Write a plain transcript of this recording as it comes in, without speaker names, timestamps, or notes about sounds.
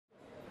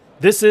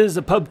This is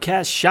a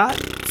PUBCAST shot.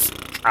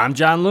 I'm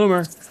John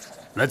Loomer.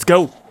 Let's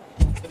go.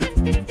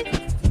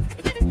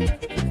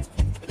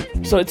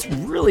 So it's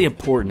really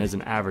important as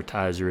an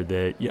advertiser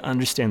that you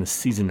understand the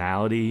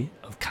seasonality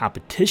of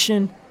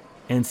competition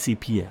and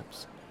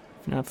CPMs.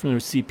 If you're not familiar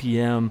with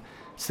CPM,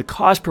 it's the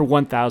cost per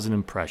 1,000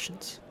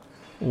 impressions,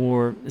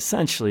 or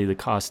essentially the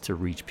cost to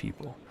reach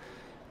people.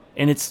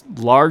 And it's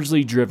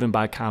largely driven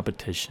by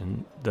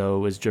competition,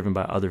 though it's driven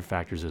by other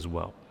factors as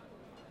well.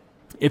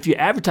 If you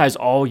advertise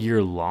all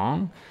year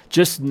long,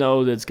 just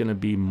know that it's going to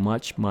be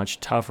much, much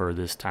tougher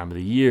this time of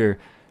the year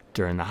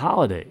during the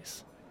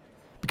holidays.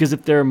 Because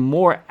if there are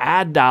more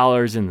ad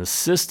dollars in the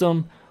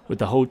system with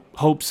the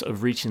hopes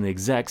of reaching the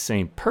exact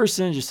same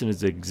person, just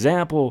as an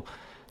example,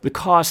 the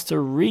costs to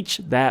reach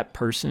that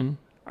person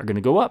are going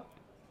to go up.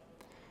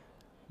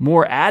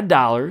 More ad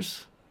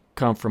dollars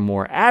come from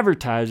more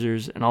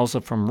advertisers and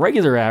also from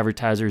regular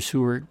advertisers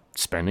who are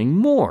spending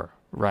more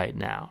right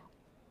now.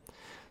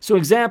 So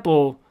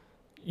example,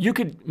 you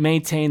could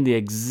maintain the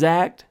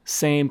exact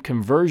same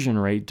conversion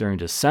rate during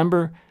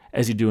December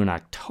as you do in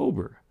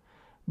October,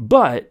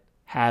 but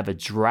have a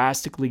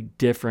drastically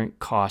different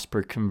cost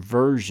per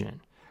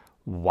conversion.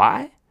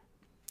 Why?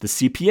 The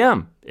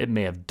CPM. It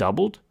may have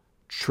doubled,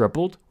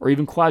 tripled, or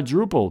even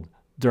quadrupled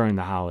during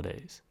the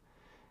holidays.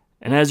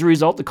 And as a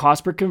result, the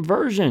cost per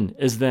conversion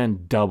is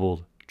then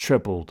doubled,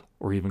 tripled,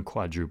 or even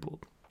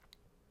quadrupled.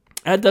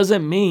 That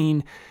doesn't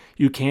mean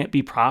you can't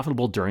be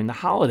profitable during the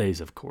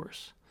holidays, of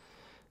course.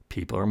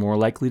 People are more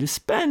likely to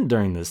spend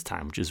during this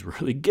time, which is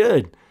really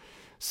good.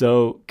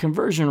 So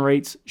conversion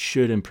rates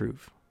should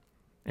improve.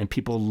 And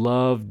people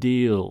love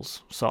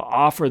deals. So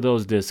offer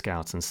those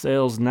discounts and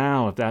sales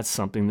now if that's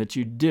something that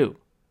you do.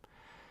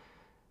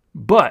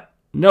 But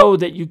know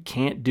that you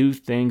can't do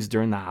things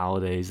during the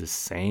holidays the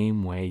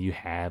same way you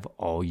have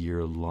all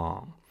year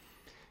long.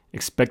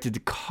 Expect it to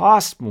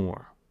cost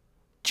more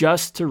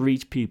just to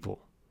reach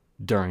people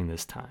during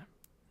this time.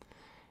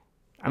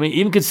 I mean,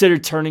 even consider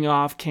turning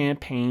off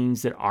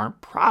campaigns that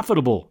aren't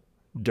profitable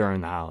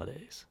during the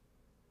holidays.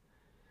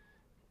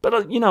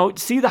 But,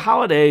 see the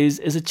holidays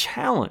as a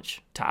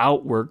challenge to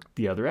outwork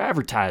the other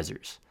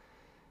advertisers.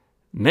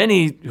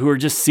 Many who are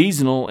just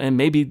seasonal and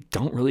maybe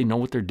don't really know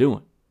what they're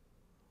doing.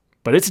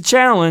 But it's a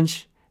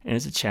challenge, and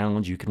it's a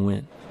challenge you can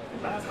win.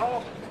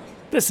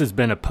 This has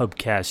been a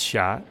PUBCAST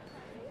shot.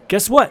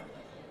 Guess what?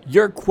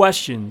 Your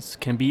questions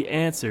can be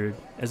answered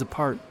as a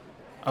part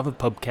of a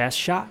PUBCAST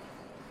shot.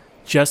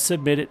 Just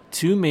submit it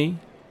to me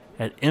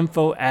at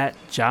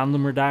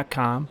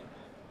info@johnloomer.com.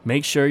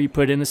 Make sure you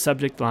put in the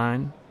subject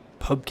line,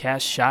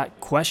 PUBCAST shot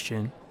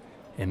question,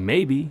 and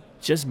maybe,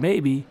 just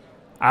maybe,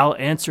 I'll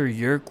answer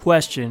your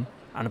question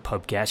on a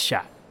PUBCAST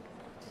shot.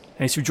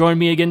 Thanks for joining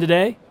me again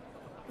today.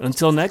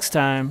 Until next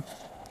time,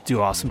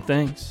 do awesome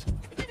things.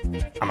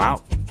 I'm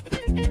out.